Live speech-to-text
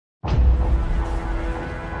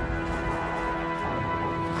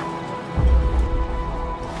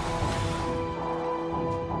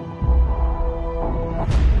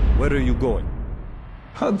Where are you going?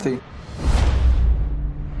 Hunting.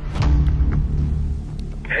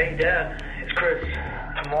 Hey, Dad, it's Chris.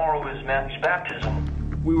 Tomorrow is Matthew's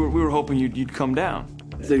baptism. We were hoping you'd come down.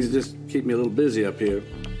 Things just keep me a little busy up here.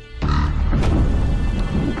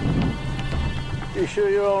 You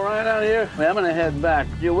sure you're all right out here? I'm gonna head back.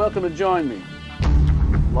 You're welcome to join me.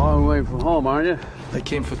 Long way from home, aren't you? I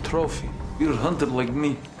came for trophy. You're a hunter like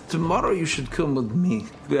me. Tomorrow you should come with me.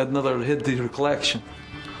 We add another hit to your collection.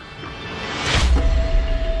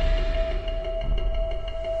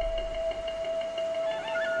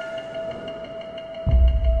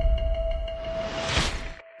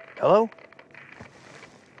 Hello?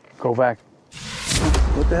 Kovac.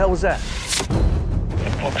 What the hell was that?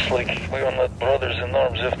 Looks like we're not brothers in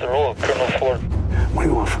arms after all, Colonel Ford. What do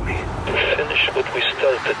you want from me? To finish what we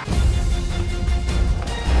started.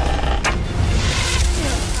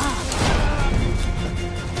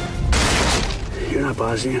 You're not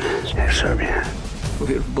Bosnian. You're Serbian.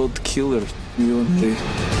 We're both killers, you and me.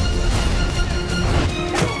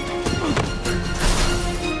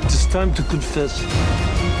 It's time to confess.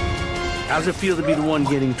 How's it feel to be the one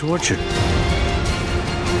getting tortured?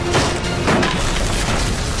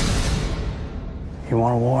 You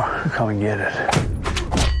want a war? Come and get it.